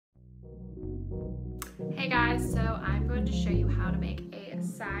Hey guys, so I'm going to show you how to make a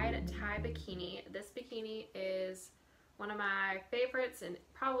side tie bikini. This bikini is one of my favorites and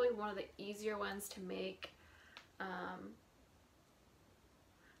probably one of the easier ones to make.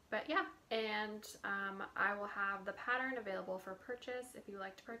 But yeah, and I will have the pattern available for purchase if you would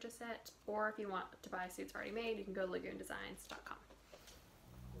like to purchase it, or if you want to buy suits already made, you can go to lagoondesigns.com.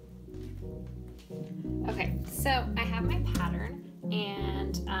 Okay, so I have my pattern,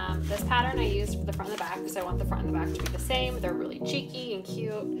 and this pattern I used for the front and the back because I want the front and the back to be the same. They're really cheeky and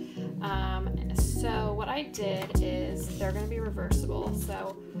cute. So what I did is they're going to be reversible.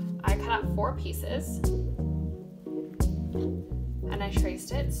 So I cut out 4 pieces and I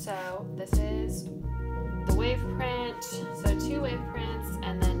traced it. So this is the wave print, so 2 wave prints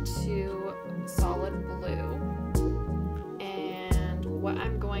and then 2 solid blue. What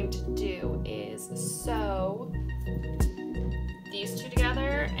I'm going to do is sew these 2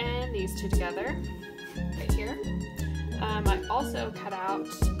 together and these 2 together right here. I also cut out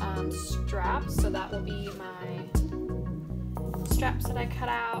straps, so that will be my straps that I cut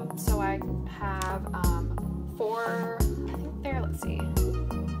out. So I have 4, I think they're, let's see,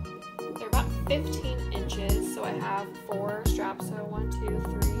 they're about 15 inches. So I have 4 straps, so 1, 2,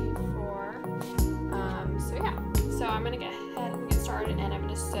 3, 4. So yeah. So I'm going to get ahead and get started, and I'm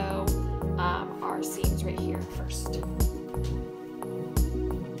going to sew our seams right here first.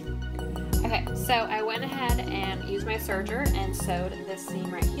 Okay, so I went ahead and used my serger and sewed this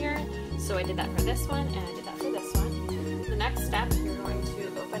seam right here. So I did that for this one, and I did that for this one. The next step, you're going to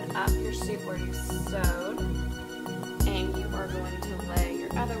open up your suit where you sewed, and you are going to lay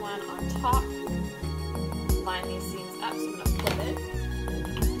your other one on top. Line these seams up, so I'm going to flip it.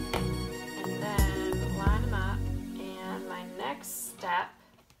 Step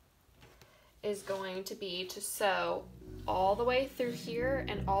is going to be to sew all the way through here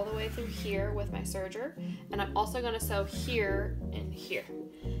and all the way through here with my serger, and I'm also going to sew here and here.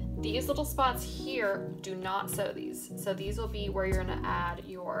 These little spots here, do not sew these. So these will be where you're going to add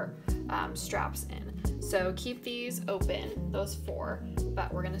your straps in. So keep these open, those 4,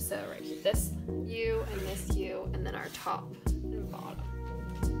 but we're going to sew right here. This U and this U, and then our top and bottom.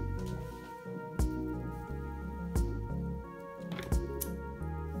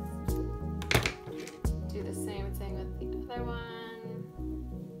 Same thing with the other one.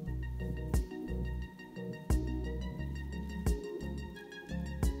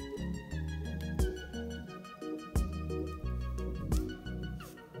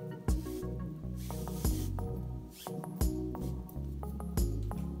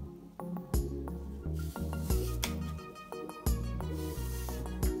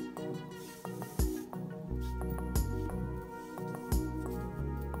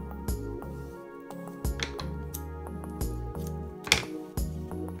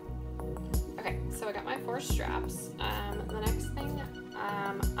 So I got my 4 straps. The next thing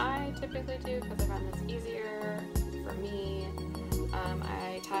I typically do, because I find this easier for me,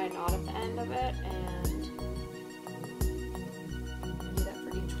 I tie a knot at the end of it and do that for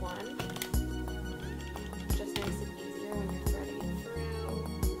each one. It just makes it easier when you're threading it through.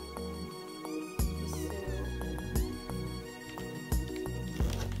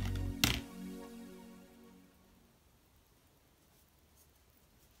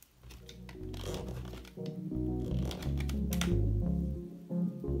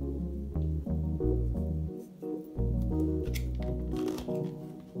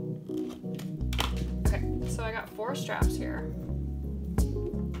 So I got 4 straps here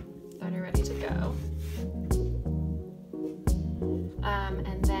that are ready to go.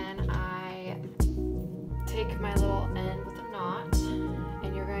 And then I take my little end with a knot,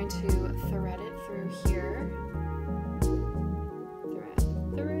 and you're going to thread it through here. Thread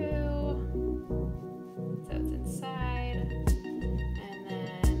through, so it's inside. And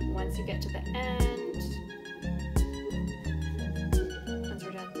then once you get to the end, once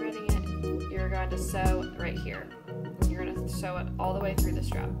you're done threading it, you're going to sew right here. And you're going to sew it all the way through the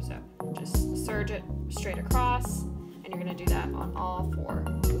strap. So just serge it straight across, and you're going to do that on all 4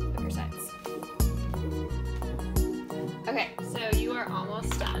 of your sides. Okay, so you are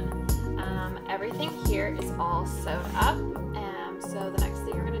almost done. Everything here is all sewed up, so the next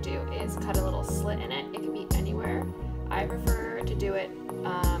thing you're going to do is cut a little slit in it. It can be anywhere. I prefer to do it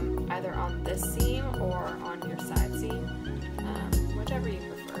either on this seam or on your side seam, whichever you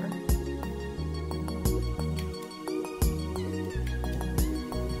prefer.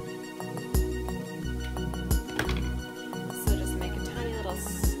 So just make a tiny little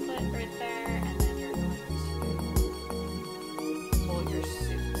slit right there, and then you're going to pull your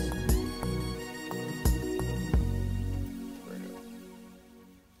suit through.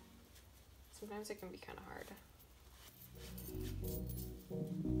 So sometimes it can be kind of hard.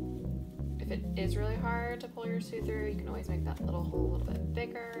 If it is really hard to pull your suit through, you can always make that little hole a little bit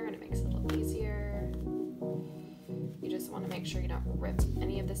bigger and it makes it a little easier. You just want to make sure you don't rip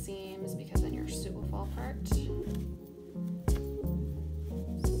any of the seams because then your suit will fall apart. So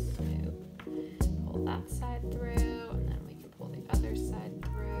pull that side through and then we can pull the other side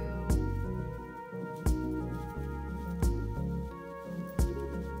through.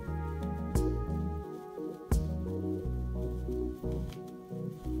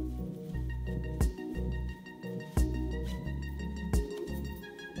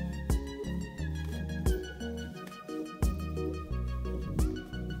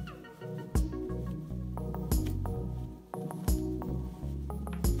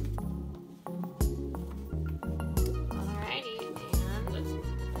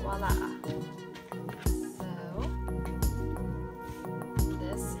 Voila. So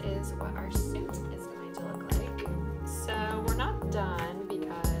this is what our suit is going to look like. So we're not done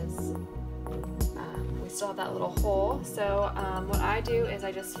because we still have that little hole. So what I do is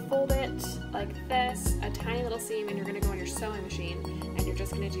I just fold it like this, a tiny little seam, and you're going to go on your sewing machine and you're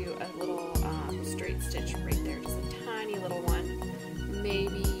just going to do a little straight stitch right there, just a tiny little one,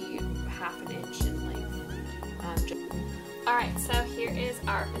 maybe half an inch in length. Alright, so here is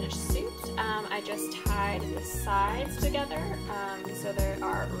our finished suit. I just tied the sides together so they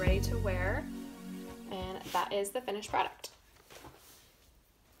are ready to wear, and that is the finished product.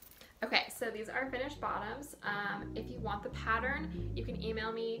 Okay, so these are finished bottoms. If you want the pattern, you can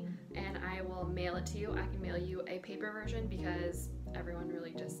email me and I will mail it to you. I can mail you a paper version because everyone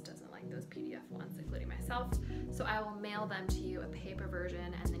really just doesn't like those PDF ones, including myself. So I will mail them to you, a paper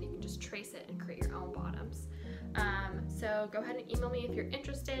version, and then you can just trace it and create your own bottoms. So go ahead and email me if you're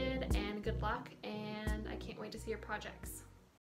interested, and good luck, and I can't wait to see your projects.